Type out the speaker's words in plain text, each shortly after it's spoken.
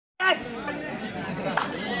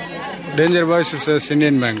Danger Boys vs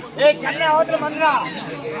Indian Bank.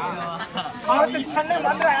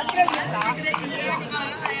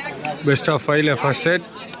 Best of 5 first set.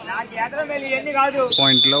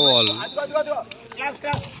 Point love all.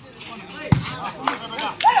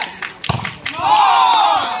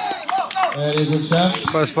 Very good shot.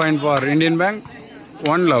 First point for Indian Bank.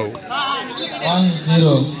 1 love.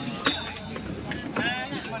 1-0.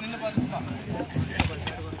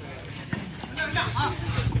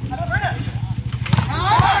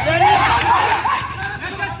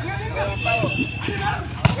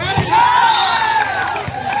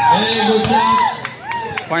 Very good shot.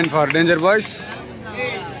 Point for Danger Boys.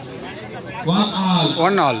 1-all.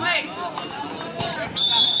 1 all.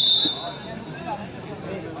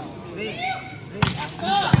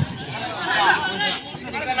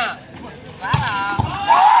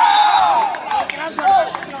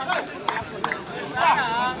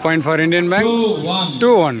 Point for Indian Bank. 2-1.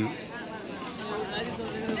 2-1.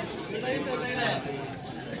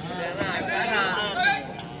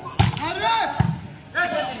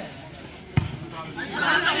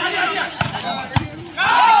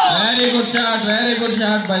 Very good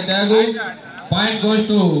shot by Dagu. Point goes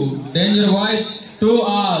to Danger Boys.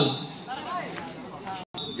 2-all.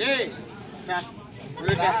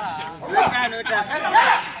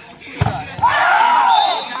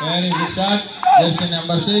 Very good shot. Jersey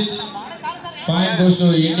number 6. Point goes to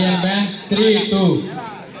Indian Bank. 3-2.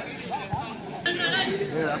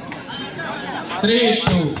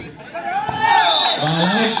 3-2. Ball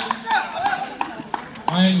out.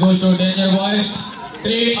 Point goes to Danger Boys.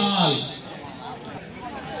 3-all.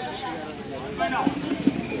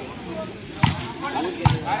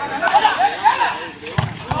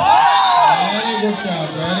 Very good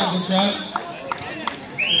shot.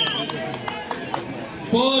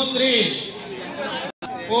 4-3.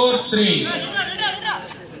 4-3.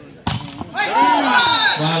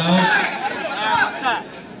 Ball out.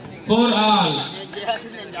 4-all.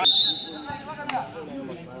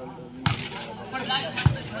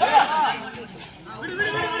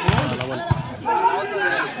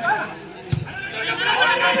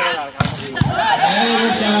 Very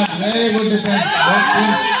good shot. Very good defense. Both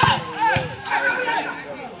teams.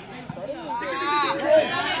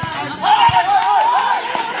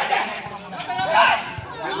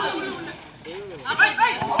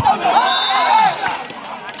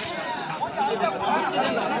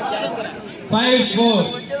 Five, 4.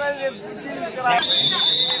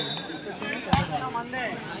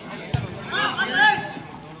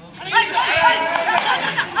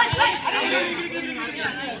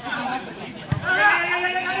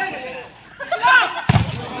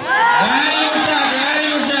 Very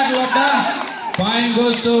good shot, Lotta. Point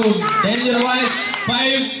goes to Danger Boys.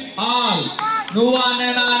 5-all. Nuva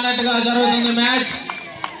nena annatuga jarugutundi match.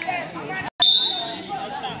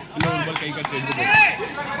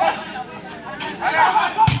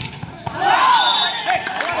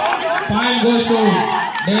 Point goes to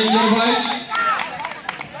Danger Boys.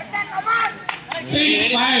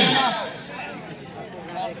 6-5.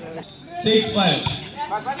 6-5.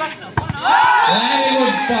 Very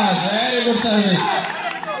good pass. Very good service.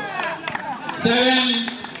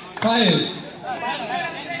 7-5.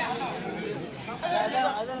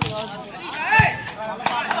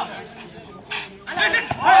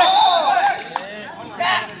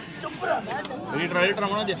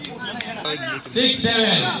 Six, 7.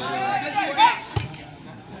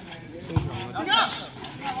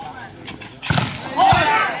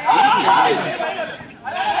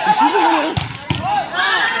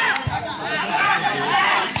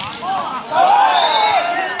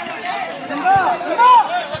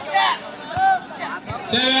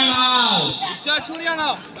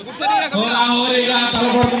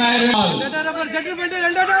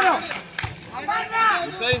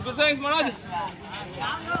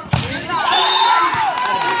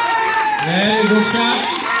 Very good shot.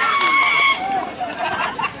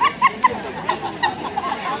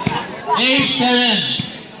 8-7.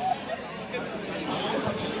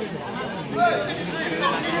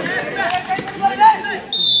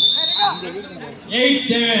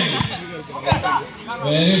 8-7.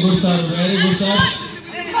 Very good serve. Very good serve.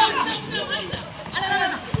 Very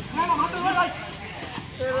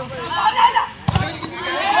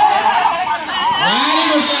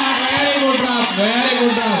good shot. Very good drop. Very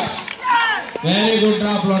good drop. Very good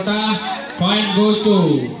drop, Lotta. Point goes to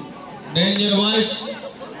Danger Boys.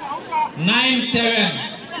 9-7.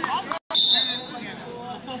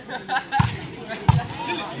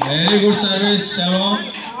 Very good service, Shalom.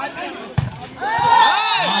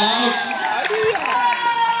 All out.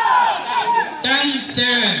 10-7.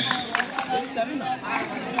 7.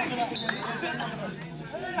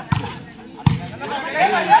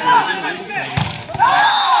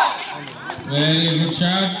 Very good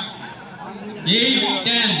shot.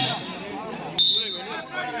 8-10.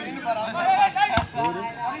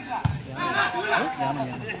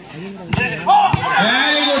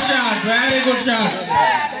 Very good shot. Very good shot.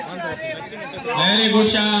 Very good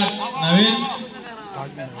shot, Naveen.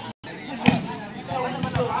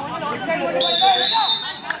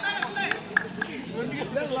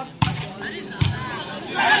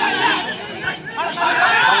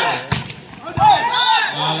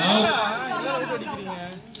 All out.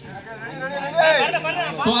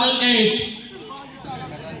 12-8.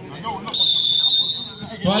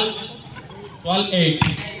 12-8.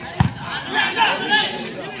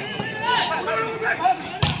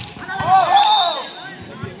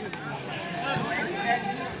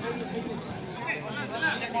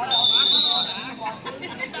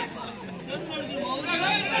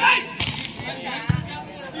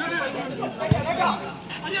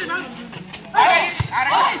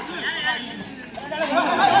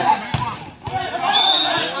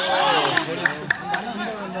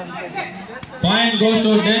 Point goes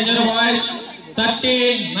to Danger Boys.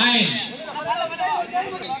 39.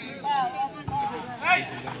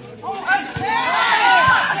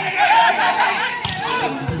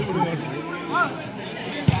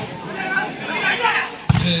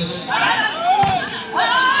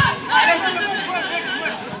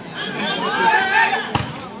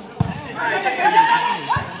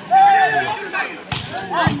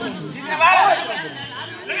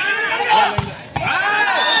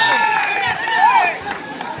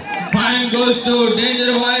 Point goes to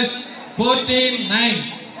Danger Boys. 14-9.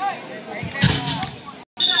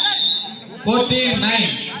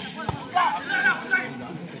 14-9.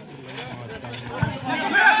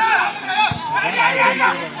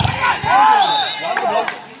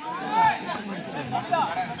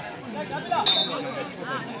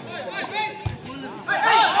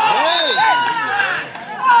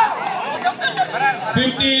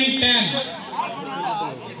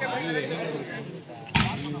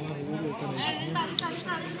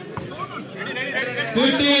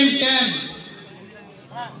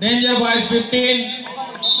 Danger Boys 15,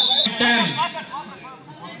 10.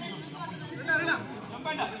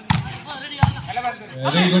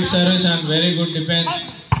 Very good service and very good defense.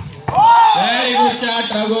 Very good shot,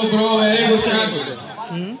 Raghu bro. Very good shot.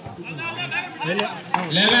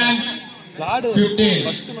 11,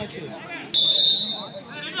 15.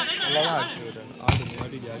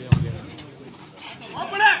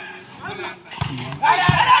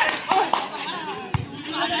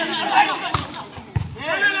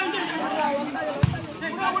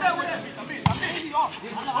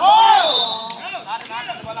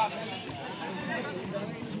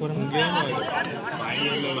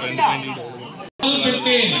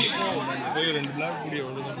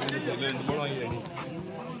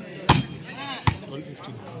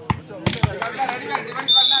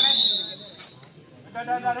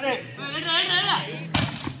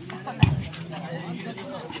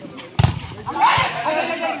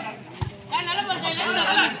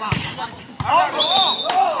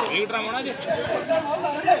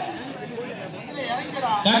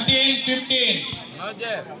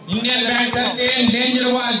 Indian Bank 13,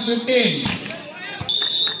 Danger Boys 15.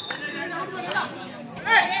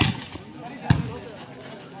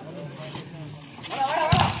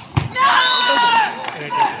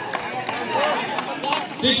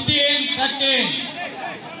 Sixteen, 13.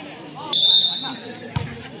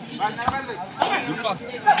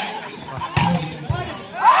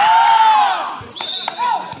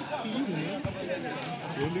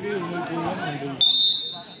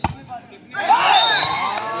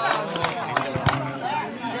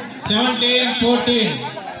 Seventeen,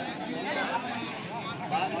 14.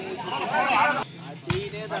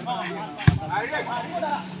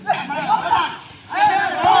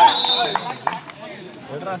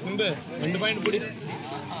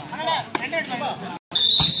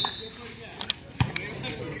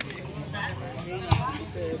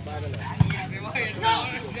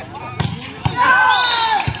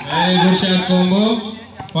 Very good shot combo.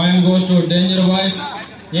 Point goes to Danger Boys.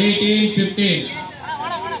 18, 15.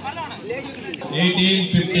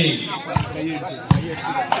 18, 15. Very good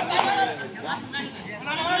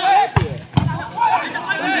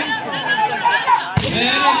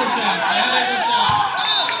shot. Very good shot.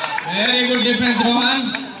 Very good defense, Rohan.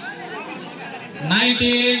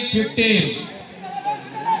 19, 15.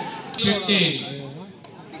 15.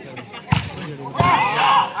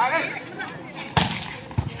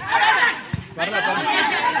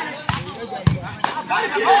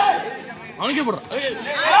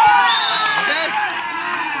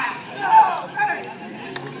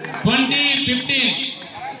 20-15.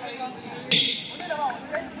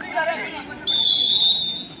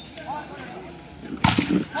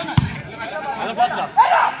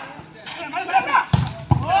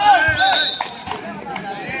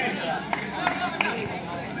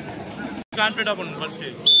 Confident upon first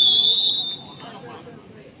stage.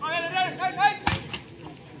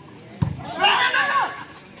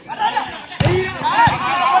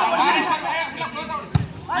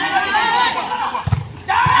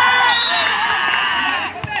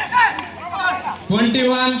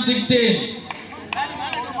 Twenty-one, 16.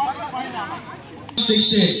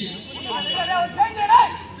 16.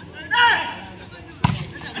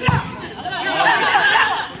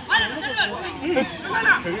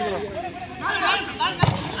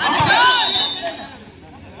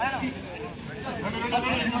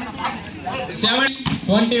 Seven,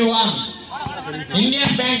 21. Indian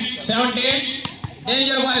Bank 17.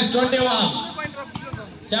 Danger Boys 21.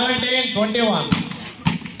 17, 21.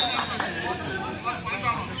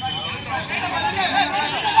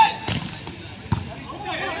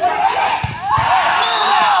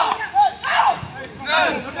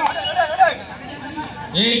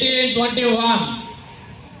 Eighteen, 21.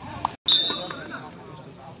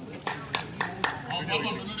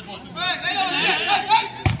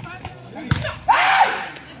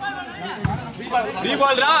 B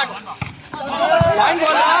ball rock. Line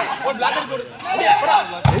ball rock. What black and good.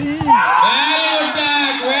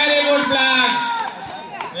 Very good black.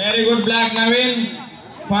 Very good black, Naveen.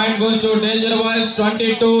 Point goes to Danger Boys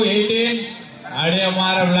 22-18.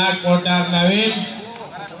 Adiyamara black quarter, Naveen.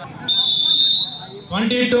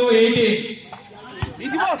 22-18.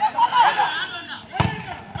 Easy ball.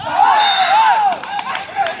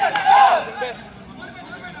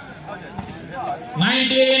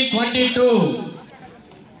 Nineteen, 22.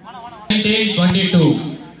 19,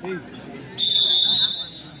 22.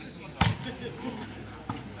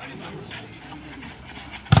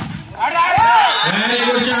 Very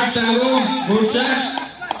good shot, Tagu. Good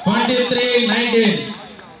shot. 23, 19.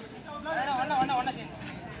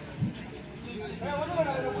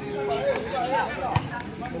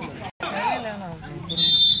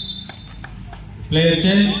 Player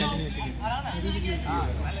change.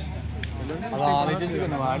 Ball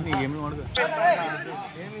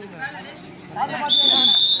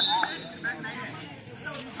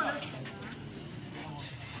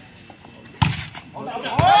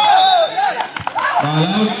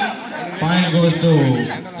out. Point goes to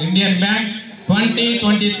Indian Bank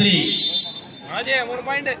 20-23.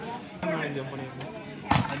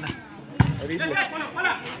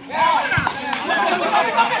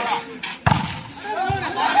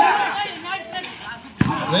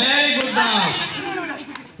 Very good ball.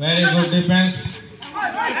 Very good defense.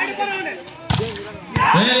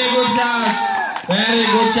 Very good shot. Very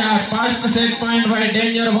good shot. First set point by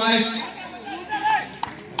Danger Boys.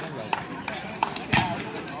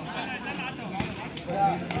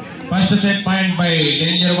 First set point by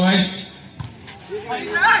Danger Boys.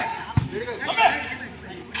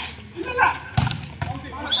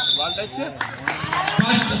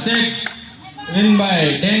 First set win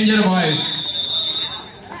by Danger Boys.